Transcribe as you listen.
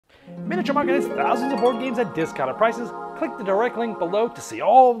Miniature Market has thousands of board games at discounted prices. Click the direct link below to see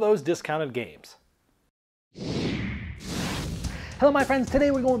all of those discounted games. Hello my friends,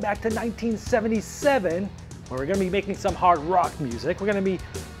 today we're going back to 1977 where we're going to be making some hard rock music. We're going to be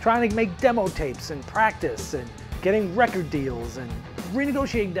trying to make demo tapes and practice and getting record deals and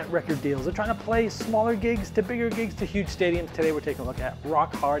renegotiating that record deals and trying to play smaller gigs to bigger gigs to huge stadiums. Today we're taking a look at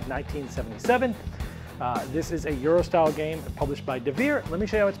Rock Hard 1977. This is a Euro-style game published by Devir. Let me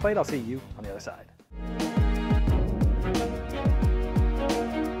show you how it's played. I'll see you on the other side.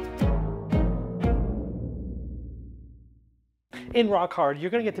 In Rock Hard, you're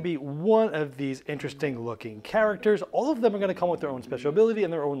going to get to be one of these interesting looking characters. All of them are going to come with their own special ability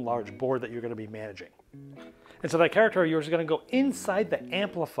and their own large board that you're going to be managing. And so that character of yours is going to go inside the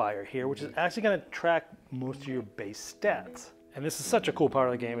amplifier here, which is actually going to track most of your base stats. And this is such a cool part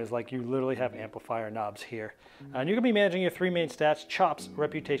of the game, is like you literally have amplifier knobs here. And you're going to be managing your three main stats: chops,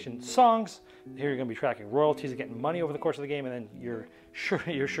 reputation, songs. Here you're going to be tracking royalties and getting money over the course of the game, and then your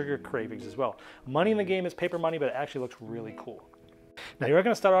sugar cravings as well. Money in the game is paper money, but it actually looks really cool. Now you're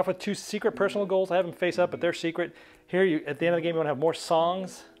going to start off with two secret personal goals. I have them face up, but they're secret. Here, at the end of the game, you want to have more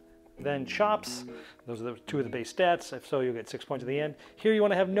songs than chops. Those are the two of the base stats. If so, you'll get 6 points at the end. Here you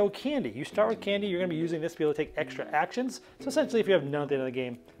want to have no candy. You start with candy. You're going to be using this to be able to take extra actions. So essentially, if you have none at the end of the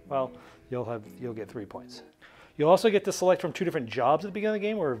game, well, you'll get 3 points. You'll also get to select from two different jobs at the beginning of the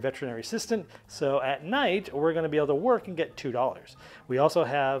game. We're a veterinary assistant. So at night, we're going to be able to work and get $2. We also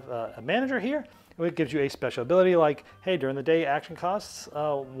have a manager here. It gives you a special ability like, hey, during the day, action costs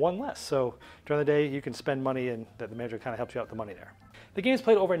 1 less. So during the day, you can spend money, and the manager kind of helps you out with the money there. The game's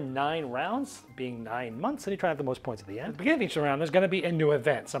played over 9 rounds, being 9 months, and you try to have the most points at the end. At the beginning of each round, there's going to be a new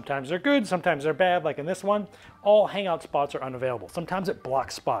event. Sometimes they're good, sometimes they're bad, like in this one. All hangout spots are unavailable. Sometimes it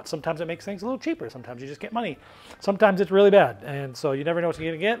blocks spots. Sometimes it makes things a little cheaper. Sometimes you just get money. Sometimes it's really bad, and so you never know what you're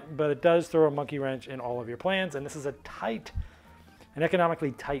going to get, but it does throw a monkey wrench in all of your plans, and this is an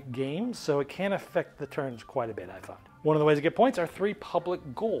economically tight game, so it can affect the turns quite a bit, I found. One of the ways to get points are 3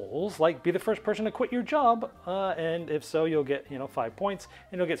 public goals, like be the first person to quit your job, and if so, you'll get 5 points,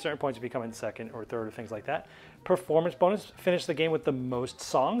 and you'll get certain points if you come in second or third or things like that. Performance bonus, finish the game with the most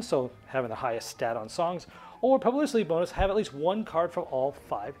songs, so having the highest stat on songs. Or publicity bonus, have at least 1 card from all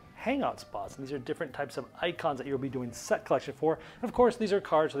 5 hangout spots. And these are different types of icons that you'll be doing set collection for. And of course, these are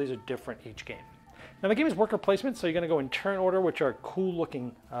cards, so these are different each game. Now the game is worker placement, so you're going to go in turn order, which are cool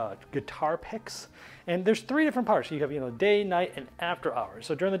looking guitar picks. And there's 3 different parts. So you have day, night, and after hours.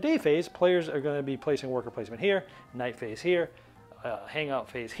 So during the day phase, players are going to be placing worker placement here, night phase here,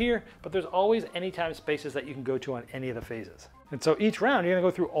 hangout phase here, but there's always anytime spaces that you can go to on any of the phases. And so each round, you're going to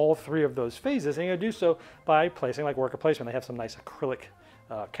go through all 3 of those phases, and you're going to do so by placing like worker placement. They have some nice acrylic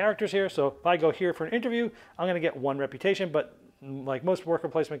characters here. So if I go here for an interview, I'm going to get 1 reputation, but like most worker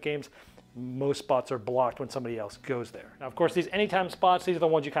placement games, most spots are blocked when somebody else goes there. Now, of course, these anytime spots, these are the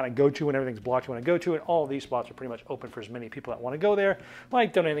ones you kind of go to when everything's blocked you want to go to, and all of these spots are pretty much open for as many people that want to go there,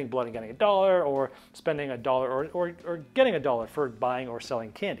 like donating blood and getting $1, or spending $1, or getting $1 for buying or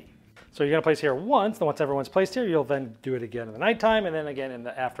selling candy. So you're going to place here once, then once everyone's placed here, you'll then do it again in the nighttime, and then again in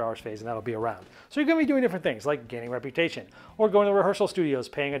the after hours phase, and that'll be around. So you're going to be doing different things, like gaining reputation, or going to rehearsal studios,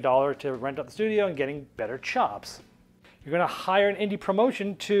 paying $1 to rent out the studio, and getting better chops. You're going to hire an indie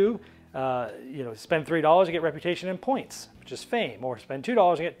promotion to spend $3 to get reputation and points, which is fame, or spend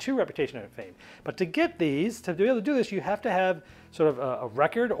 $2 to get 2 reputation and fame. But to get these, to be able to do this, you have to have sort of a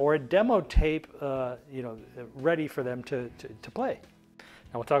record or a demo tape, ready for them to play.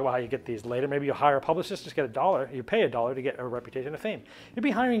 Now we'll talk about how you get these later. Maybe you hire a publicist, just get $1. You pay $1 to get a reputation and fame. You'll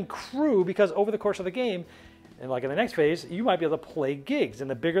be hiring crew because over the course of the game, and like in the next phase, you might be able to play gigs. And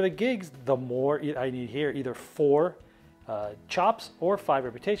the bigger the gigs, the more I need here, either 4 chops or 5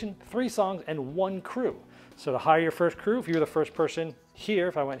 reputation, 3 songs, and 1 crew. So to hire your first crew, if you were the first person here,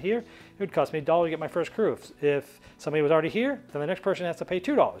 if I went here, it would cost me $1 to get my first crew. If somebody was already here, then the next person has to pay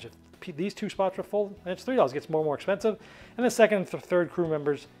 $2. If these 2 spots are full, then it's $3. It gets more and more expensive. And the second and third crew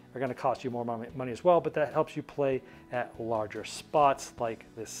members are going to cost you more money as well, but that helps you play at larger spots like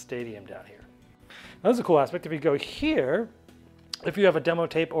this stadium down here. Now, this is a cool aspect. If you go here, if you have a demo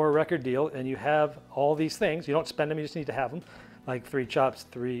tape or a record deal and you have all these things, you don't spend them, you just need to have them, like 3 chops,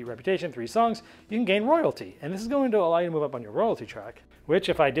 3 reputation, 3 songs, you can gain royalty. And this is going to allow you to move up on your royalty track, which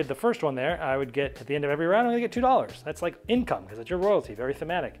if I did the first one there, I would get, at the end of every round, I'm going to get $2. That's like income, because it's your royalty, very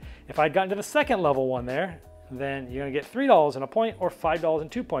thematic. If I'd gotten to the second level one there, then you're going to get $3 and a point, or $5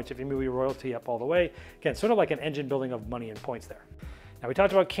 and 2 points if you move your royalty up all the way. Again, sort of like an engine building of money and points there. Now we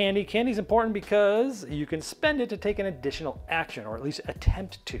talked about candy. Candy's important because you can spend it to take an additional action, or at least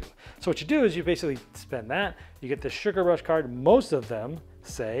attempt to. So what you do is you basically spend that, you get the Sugar Rush card. Most of them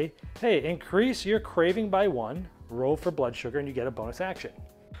say, hey, increase your craving by 1, roll for blood sugar, and you get a bonus action.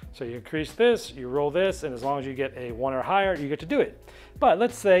 So you increase this, you roll this, and as long as you get a 1 or higher, you get to do it. But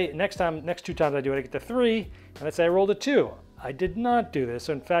let's say next 2 times I do it, I get to 3, and let's say I rolled a 2. I did not do this.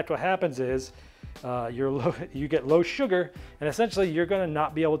 So in fact, what happens is you get low sugar, and essentially you're going to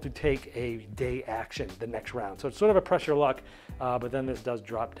not be able to take a day action the next round. So it's sort of a press your luck, but then this does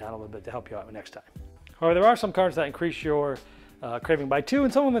drop down a little bit to help you out next time. However, there are some cards that increase your craving by 2,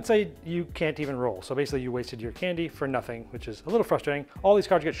 and some of them that say you can't even roll. So basically you wasted your candy for nothing, which is a little frustrating. All these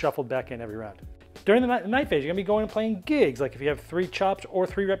cards get shuffled back in every round. During the night phase, you're gonna be going and playing gigs. Like if you have 3 chops or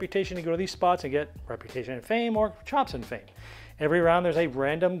 3 reputation, you go to these spots and get reputation and fame or chops and fame. Every round there's a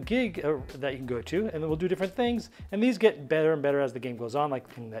random gig that you can go to, and then we'll do different things. And these get better and better as the game goes on. Like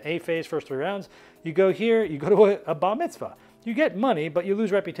in the A phase, first 3 rounds, you go here, you go to a bar mitzvah. You get money, but you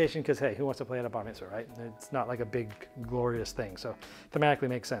lose reputation because, hey, who wants to play at a bar mitzvah, right? It's not like a big, glorious thing. So thematically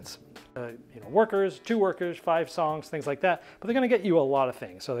makes sense. Workers, 2 workers, 5 songs, things like that. But they're going to get you a lot of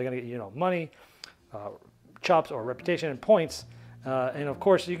things. So they're going to get you, money, chops or reputation and points. And of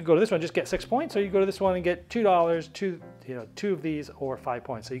course, you can go to this one, just get 6 points, or you go to this one and get $2, 2 of these, or 5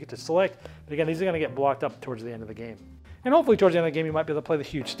 points. So you get to select. But again, these are going to get blocked up towards the end of the game. And hopefully towards the end of the game, you might be able to play the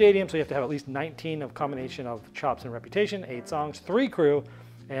huge stadium. So you have to have at least 19 of combination of chops and reputation, 8 songs, 3 crew,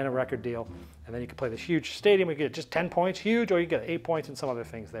 and a record deal. And then you can play this huge stadium. You get just 10 points, huge, or you get 8 points and some other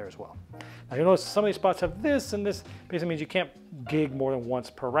things there as well. Now you'll notice some of these spots have this, and this basically means you can't gig more than once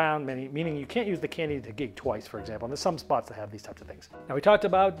per round, meaning you can't use the candy to gig twice, for example. And there's some spots that have these types of things. Now we talked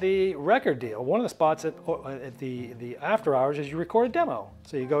about the record deal. One of the spots at the after hours is you record a demo.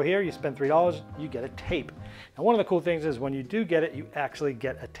 So you go here, you spend $3, you get a tape. Now one of the cool things is when you do get it, you actually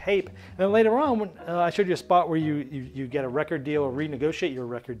get a tape. And then later on, I showed you a spot where you get a record deal or renegotiate your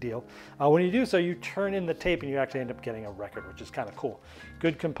record deal. When you do so, you turn in the tape and you actually end up getting a record, which is kind of cool.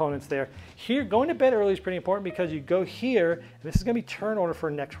 Good components there. Here, going to bed early is pretty important because you go here, and this is going to be turn order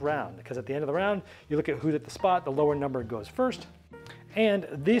for next round, because at the end of the round, you look at who's at the spot, the lower number goes first. And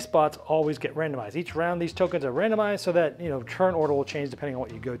these spots always get randomized. Each round, these tokens are randomized so that, turn order will change depending on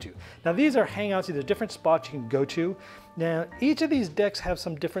what you go to. Now, these are hangouts. These are different spots you can go to. Now, each of these decks have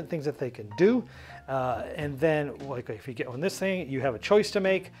some different things that they can do. And then, like if you get on this thing, you have a choice to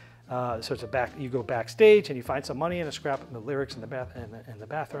make. So it's you go backstage and you find some money and a scrap in the lyrics in the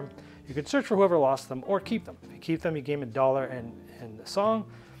bathroom. You can search for whoever lost them or keep them. If you keep them, you gain $1 and the song.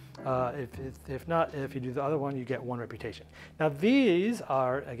 If not, if you do the other one, you get 1 reputation. Now these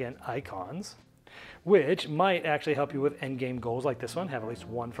are, again, icons, which might actually help you with endgame goals like this one, have at least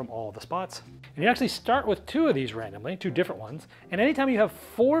 1 from all the spots. And you actually start with 2 of these randomly, 2 different ones, and anytime you have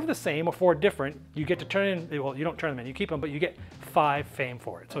 4 of the same or 4 different, you get to turn in, well, you don't turn them in, you keep them, but you get 5 fame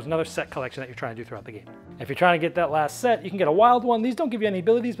for it. So it's another set collection that you're trying to do throughout the game. If you're trying to get that last set, you can get a wild one. These don't give you any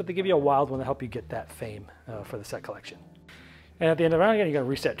abilities, but they give you a wild one to help you get that fame for the set collection. And at the end of the round, again, you're going to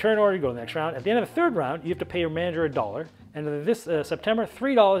reset turn order, you go to the next round. At the end of the 3rd round, you have to pay your manager $1. And this September,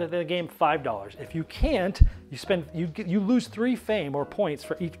 $3. At the end of the game, $5. If you can't, you lose 3 fame or points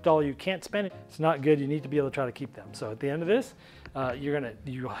for each $1 you can't spend. It's not good. You need to be able to try to keep them. So at the end of this,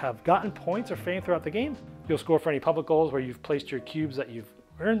 you'll have gotten points or fame throughout the game. You'll score for any public goals where you've placed your cubes that you've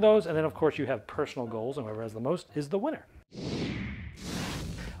earned those. And then, of course, you have personal goals, and whoever has the most is the winner.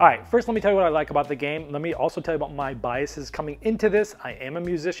 All right, first let me tell you what I like about the game. Let me also tell you about my biases coming into this. I am a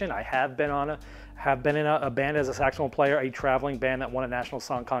musician. I have been in a band as a saxophone player, a traveling band that won a national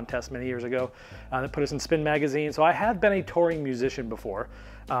song contest many years ago that put us in Spin magazine. So I have been a touring musician before.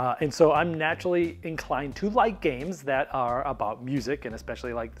 And so I'm naturally inclined to like games that are about music, and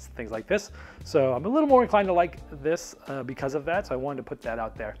especially like things like this. So I'm a little more inclined to like this because of that. So I wanted to put that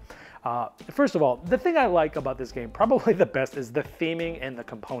out there. First of all, the thing I like about this game, probably the best, is the theming and the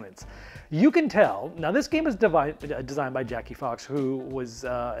components. You can tell, now this game was designed by Jackie Fox, who was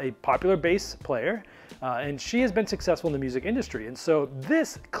a popular bass player, and she has been successful in the music industry. And so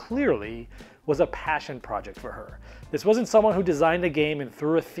this clearly was a passion project for her. This wasn't someone who designed a game and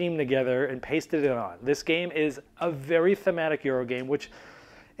threw a theme together and pasted it on. This game is a very thematic Euro game, which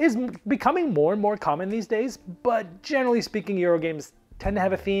is becoming more and more common these days, but generally speaking, Euro games tend to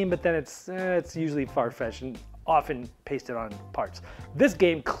have a theme, but then it's usually far-fetched and often pasted on parts. This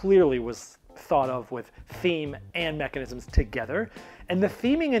game clearly was thought of with theme and mechanisms together, and the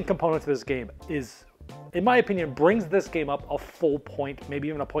theming and components of this game is, in my opinion, brings this game up a full point, maybe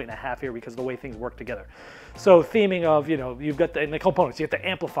even a point and a half here because of the way things work together. So theming of, you've got the components, you have the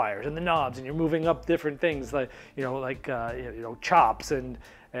amplifiers and the knobs, and you're moving up different things like, chops and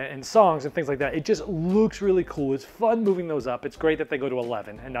songs and things like that. It just looks really cool. It's fun moving those up. It's great that they go to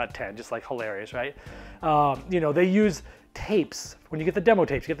 11 and not 10, just like hilarious, right? They use tapes. When you get the demo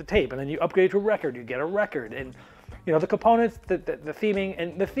tapes, you get the tape, and then you upgrade to a record, you get a record. And you know, the components, the theming,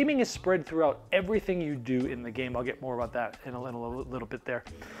 and the theming is spread throughout everything you do in the game. I'll get more about that in a little bit there.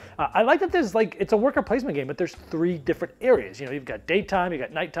 I like that there's like, it's a worker placement game, but there's 3 different areas. You know, you've got daytime, you've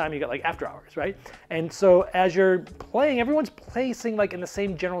got nighttime, you've got like after hours, right? And so as you're playing, everyone's placing like in the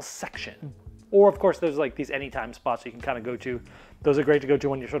same general section. Or of course, there's like these anytime spots you can kind of go to. Those are great to go to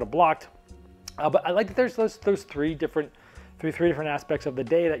when you're sort of blocked. But I like that there's those 3 different aspects of the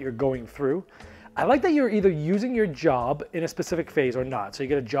day that you're going through. I like that you're either using your job in a specific phase or not. So you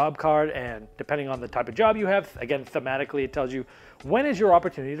get a job card, and depending on the type of job you have, again, thematically, it tells you when is your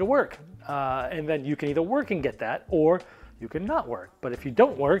opportunity to work. And then you can either work and get that, or you can not work. But if you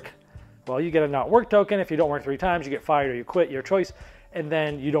don't work, well, you get a not work token. If you don't work 3 times, you get fired or you quit, your choice. And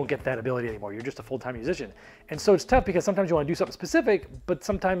then you don't get that ability anymore. You're just a full-time musician. And so it's tough because sometimes you want to do something specific, but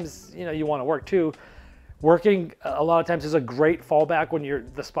sometimes, you know, you want to work too. Working a lot of times is a great fallback when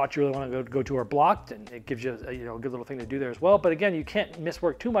the spots you really want to go to are blocked, and it gives you a, a good little thing to do there as well. But again, you can't miss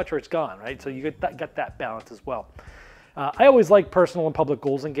work too much or it's gone, right? So you get that balance as well. I always like personal and public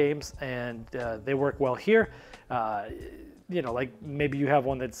goals in games, and they work well here. You know, like maybe you have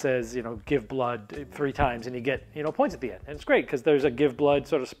one that says, you know, give blood 3 times and you get, you know, points at the end. And it's great because there's a give blood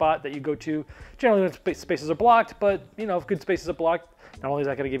sort of spot that you go to generally when spaces are blocked, but, you know, if good spaces are blocked, not only is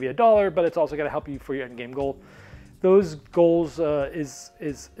that going to give you $1, but it's also going to help you for your end game goal. Those goals is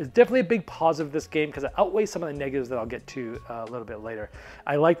definitely a big positive of this game because it outweighs some of the negatives that I'll get to a little bit later.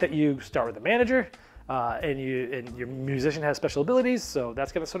 I like that you start with the manager, and your musician has special abilities, so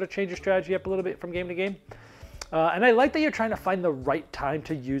that's going to sort of change your strategy up a little bit from game to game. And I like that you're trying to find the right time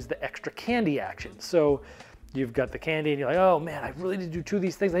to use the extra candy action. So you've got the candy and you're like, oh man, I really need to do 2 of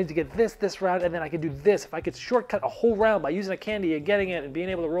these things. I need to get this round, and then I can do this. If I could shortcut a whole round by using a candy and getting it and being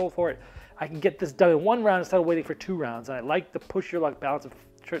able to roll for it, I can get this done in 1 round instead of waiting for 2 rounds. And I like the push your luck balance of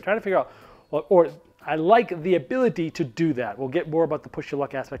trying to figure out, or I like the ability to do that. We'll get more about the push your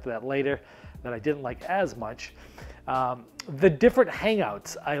luck aspect of that later that I didn't like as much. The different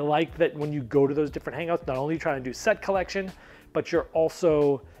hangouts, I like that when you go to those different hangouts, not only are you trying to do set collection, but you're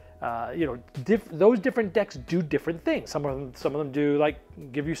also, you know, those different decks do different things. Some of them do like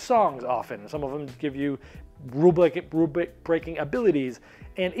give you songs often. Some of them give you rule breaking abilities.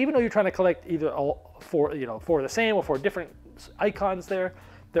 And even though you're trying to collect either all 4 the same or 4 different icons there,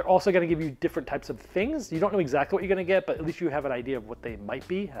 they're also going to give you different types of things. You don't know exactly what you're going to get, but at least you have an idea of what they might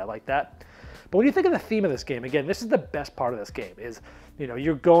be. I like that. But when you think of the theme of this game, again, this is the best part of this game is, you know,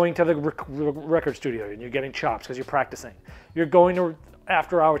 you're going to the record studio and you're getting chops because you're practicing. You're going to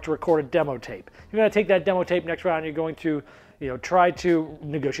after hours to record a demo tape. You're going to take that demo tape next round. You're going to, you know, try to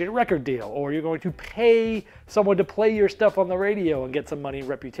negotiate a record deal, or you're going to pay someone to play your stuff on the radio and get some money and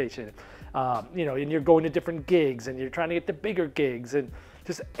reputation. You know, and you're going to different gigs and you're trying to get the bigger gigs, and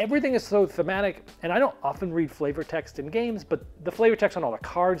just everything is so thematic. And I don't often read flavor text in games, but the flavor text on all the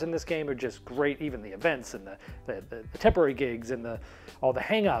cards in this game are just great. Even the events and the temporary gigs and all the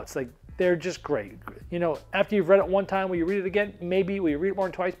hangouts, like they're just great. You know, after you've read it 1 time, will you read it again? Maybe. Will you read it more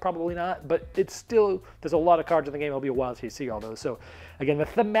than twice? Probably not. But it's still, there's a lot of cards in the game. It'll be a while until you see all those. So again, the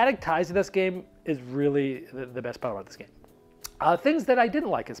thematic ties to this game is really the best part about this game. Things that I didn't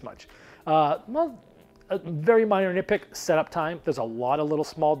like as much. Well, a very minor nitpick, setup time. There's a lot of little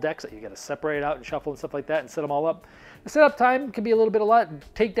small decks that you got to separate out and shuffle and stuff like that and set them all up. The setup time can be a little bit a lot.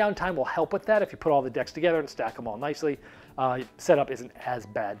 Takedown time will help with that if you put all the decks together and stack them all nicely. Setup isn't as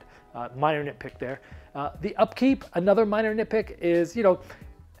bad. Minor nitpick there. The upkeep, another minor nitpick is, you know,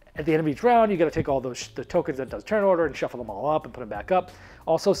 at the end of each round, you got to take all the tokens that does turn order and shuffle them all up and put them back up.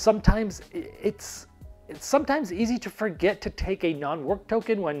 Also, sometimes it's sometimes easy to forget to take a non-work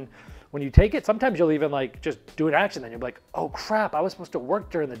token when you take it. Sometimes you'll even like just do an action, then you'll be like, oh crap, I was supposed to work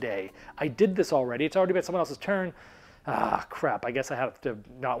during the day. I did this already. It's already been someone else's turn. Ah, crap, I guess I have to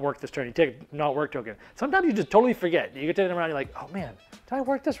not work this turn. You take a not work token. Sometimes you just totally forget. You get to the end of the round, you're like, oh man, did I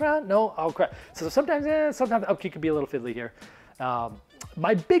work this round? No, oh crap. So sometimes the upkeep can be a little fiddly here.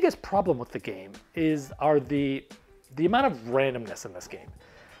 My biggest problem with the game are the amount of randomness in this game.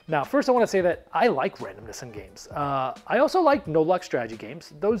 Now, first I want to say that I like randomness in games. I also like no-luck strategy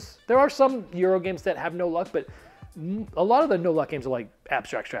games. There are some Euro games that have no luck, but a lot of the no-luck games are like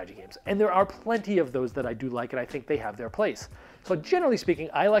abstract strategy games. And there are plenty of those that I do like, and I think they have their place. So generally speaking,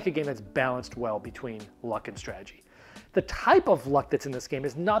 I like a game that's balanced well between luck and strategy. The type of luck that's in this game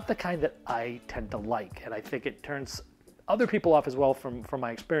is not the kind that I tend to like, and I think it turns other people off as well from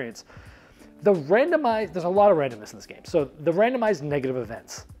my experience. There's a lot of randomness in this game. So the randomized negative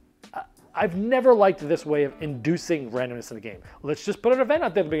events. I've never liked this way of inducing randomness in the game. Let's just put an event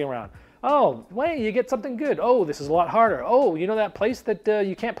out there at the beginning round. Oh, wait, you get something good. Oh, this is a lot harder. Oh, you know that place that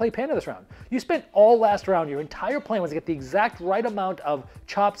you can't play Panda this round. You spent all last round, your entire plan was to get the exact right amount of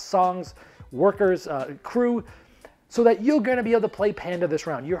chops, songs, workers, crew, so that you're going to be able to play Panda this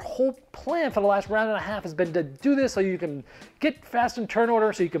round. Your whole plan for the last round and a half has been to do this so you can get fast in turn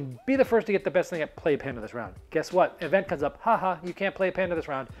order, so you can be the first to get the best thing at play Panda this round. Guess what? Event comes up, haha, you can't play Panda this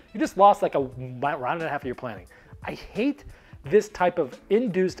round. You just lost like a round and a half of your planning. I hate this type of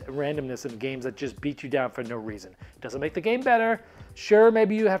induced randomness in games that just beat you down for no reason. It doesn't make the game better. Sure,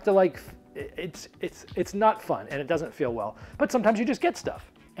 maybe you have to like, it's not fun and it doesn't feel well, but sometimes you just get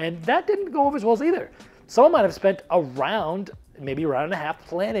stuff. And that didn't go over as well as either. Someone might have spent a round, maybe a round and a half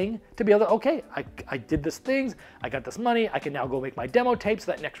planning to be able to, okay, I did this things, I got this money, I can now go make my demo tape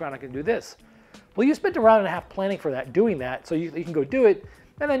so that next round I can do this. Well, you spent a round and a half planning for that, doing that, so you can go do it.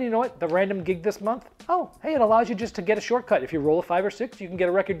 And then you know what, the random gig this month, oh, hey, it allows you just to get a shortcut. If you roll a 5 or 6, you can get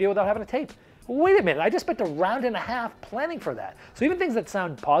a record deal without having a tape. Wait a minute, I just spent a round and a half planning for that. So even things that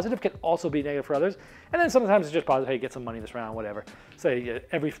sound positive can also be negative for others. And then sometimes it's just positive, hey, get some money this round, whatever. Say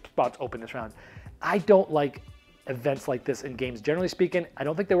every spot's open this round. I don't like events like this in games, generally speaking. I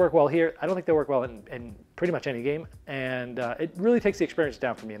don't think they work well here. I don't think they work well in pretty much any game. And it really takes the experience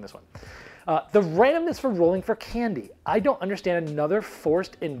down for me in this one. The randomness for rolling for candy. I don't understand another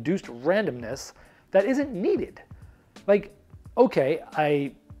forced induced randomness that isn't needed. Like, okay,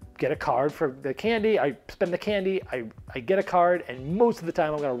 I get a card for the candy, I spend the candy, I get a card, and most of the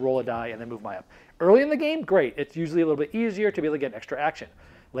time I'm gonna roll a die and then move my up. Early in the game, great. It's usually a little bit easier to be able to get extra action.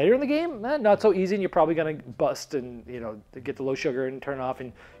 Later in the game, not so easy, and you're probably gonna bust and get the low sugar and turn off,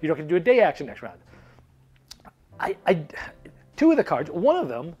 and you don't get to do a day action next round. Two of the cards, one of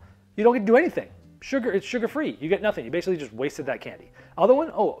them, you don't get to do anything. It's sugar-free. You get nothing. You basically just wasted that candy. Other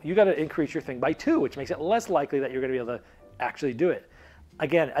one, oh, you got to increase your thing by 2, which makes it less likely that you're going to be able to actually do it.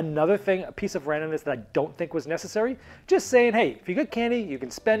 Again, another thing, a piece of randomness that I don't think was necessary. Just saying, hey, if you get candy, you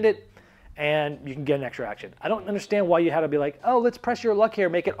can spend it, and you can get an extra action. I don't understand why you had to be like, oh, let's press your luck here,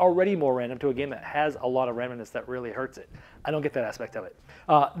 make it already more random to a game that has a lot of randomness that really hurts it. I don't get that aspect of it.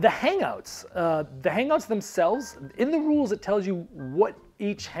 The hangouts themselves, in the rules it tells you what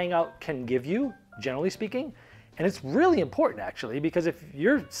each hangout can give you, generally speaking. And it's really important, actually, because if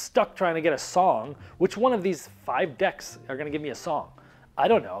you're stuck trying to get a song, which one of these 5 decks are going to give me a song? I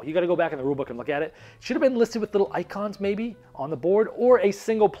don't know. You got to go back in the rulebook and look at it. It should have been listed with little icons, maybe, on the board, or a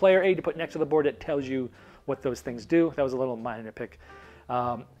single player aid to put next to the board that tells you what those things do. That was a little minor pick.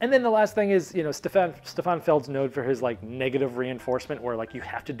 And then the last thing is, Stefan Feld's known for his like negative reinforcement, where like you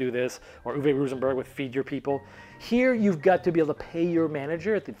have to do this, or Uwe Rosenberg with feed your people. Here you've got to be able to pay your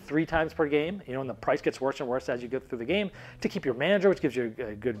manager at 3 times per game, and the price gets worse and worse as you go through the game to keep your manager, which gives you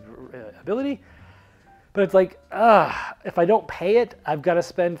a good ability. But it's like, if I don't pay it, I've got to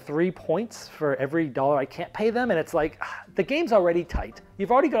spend 3 points for every dollar I can't pay them. And it's like, the game's already tight.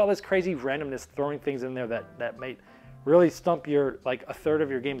 You've already got all this crazy randomness throwing things in there that might really stump your, like, a third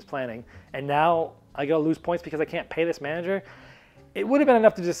of your game's planning. And now I got to lose points because I can't pay this manager. It would have been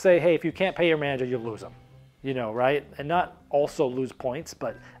enough to just say, hey, if you can't pay your manager, you lose them. Right? And not also lose points,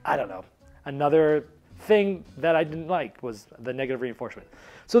 but I don't know. Another thing that I didn't like was the negative reinforcement.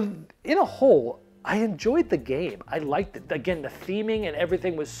 So in a whole, I enjoyed the game. I liked it. Again, the theming and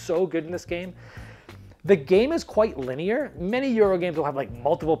everything was so good in this game. The game is quite linear. Many Euro games will have like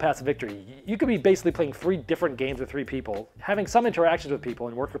multiple paths of victory. You could be basically playing 3 different games with 3 people, having some interactions with people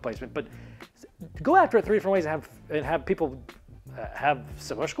and work replacement, but go after it 3 different ways and have people have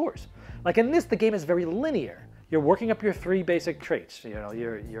similar scores. Like in this, the game is very linear. You're working up your 3 basic traits.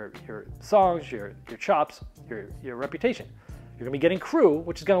 Your songs, your chops, your reputation. You're gonna be getting crew,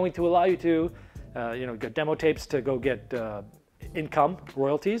 which is going to allow you to get demo tapes to go get income,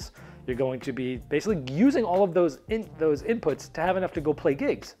 royalties. You're going to be basically using all of those inputs to have enough to go play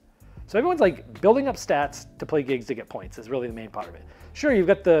gigs. So everyone's like building up stats to play gigs to get points is really the main part of it. Sure, you've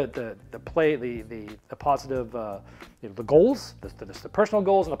got the positive, the goals, the personal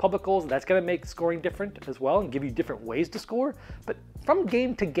goals and the public goals. That's going to make scoring different as well and give you different ways to score. But from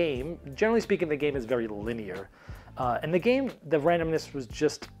game to game, generally speaking, the game is very linear. And the randomness was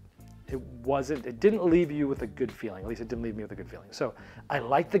just, it didn't leave you with a good feeling. At least it didn't leave me with a good feeling. So I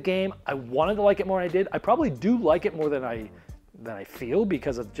liked the game. I wanted to like it more than I did. I probably do like it more than I feel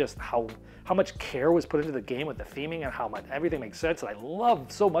because of just how much care was put into the game with the theming and how much everything makes sense. And I love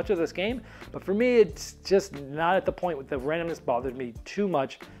so much of this game. But for me, it's just not at the point with the randomness bothered me too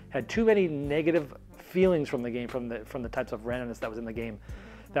much. Had too many negative feelings from the game, from the types of randomness that was in the game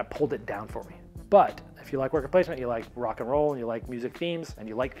that pulled it down for me. But if you like worker placement, you like rock and roll, and you like music themes, and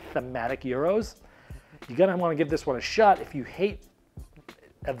you like thematic Euros, you're gonna want to give this one a shot. If you hate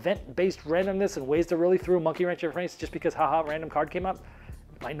event-based randomness and ways to really throw a monkey wrench in your face just because haha random card came up,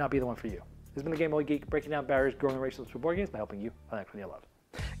 it might not be the one for you. This has been the Game Boy Geek, breaking down barriers, growing relationships with board games by helping you find what you love.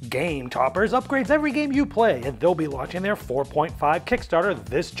 Game Toppers upgrades every game you play, and they'll be launching their 4.5 Kickstarter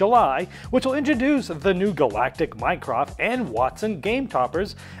this July, which will introduce the new Galactic Minecraft and Watson Game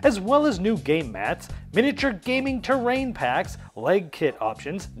Toppers, as well as new game mats, miniature gaming terrain packs, leg kit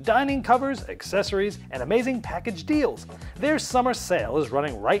options, dining covers, accessories, and amazing package deals. Their summer sale is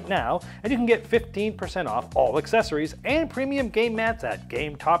running right now, and you can get 15% off all accessories and premium game mats at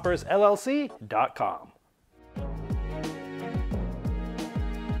GameToppersLLC.com.